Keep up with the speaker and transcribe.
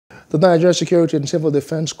The Nigeria Security and Civil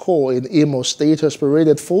Defense Corps in Imo State has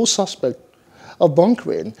paraded 4 suspects of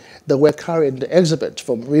bunkering that were carrying the exhibit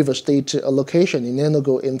from River State to a location in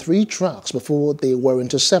Enugu in 3 trucks before they were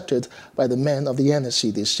intercepted by the men of the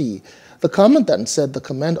N.S.C.D.C. The commandant said the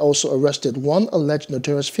command also arrested 1 alleged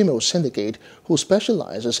notorious female syndicate who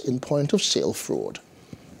specializes in point-of-sale fraud.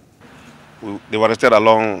 They were arrested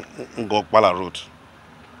along Ngokbala Road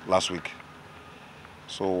last week.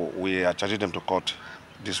 So we are charging them to court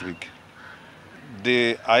this week.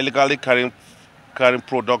 They are illegally carrying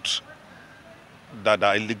products that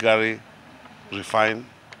are illegally refined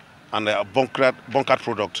and they are bunkered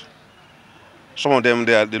product. Some of them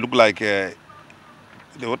they look like they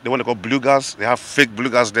want to call blue gas. They have fake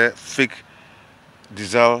blue gas there, fake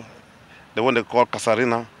diesel. They want to call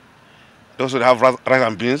casarina. They also have rice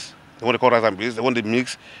and beans. They want to call rice and beans. They want the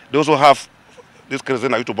mix. They also have this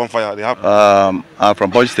kerosene I used to bonfire. They have. I'm from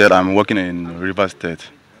Boy State. I'm working in River State.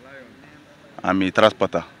 I'm a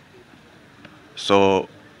transporter. So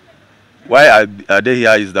why are they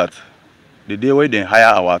here is that the day when they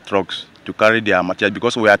hire our trucks to carry their materials,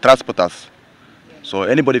 because we are transporters. So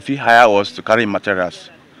anybody fee hire us to carry materials.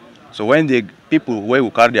 So when the people where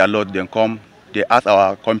we carry their load, then come, they ask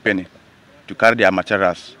our company to carry their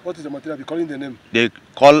materials. What is the material? Be calling the name? They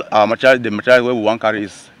call our material, the material where we want to carry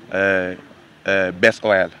is best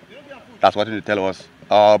oil. That's what they tell us.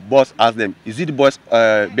 Our boss asked them, is it best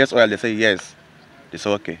oil? They say yes. They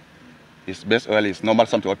say okay. It's best oil is normal,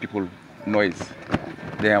 something what people know it.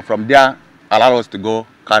 Then from there, allow us to go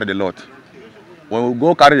carry the load. When we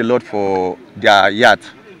go carry the load for their yacht,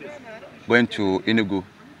 going to Enugu,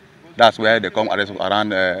 that's where they come arrest around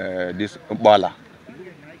this Bala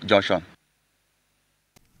junction.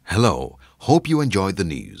 Hello, hope you enjoyed the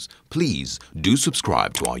news. Please do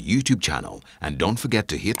subscribe to our YouTube channel and don't forget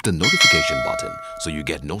to hit the notification button so you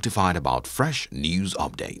get notified about fresh news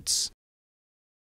updates.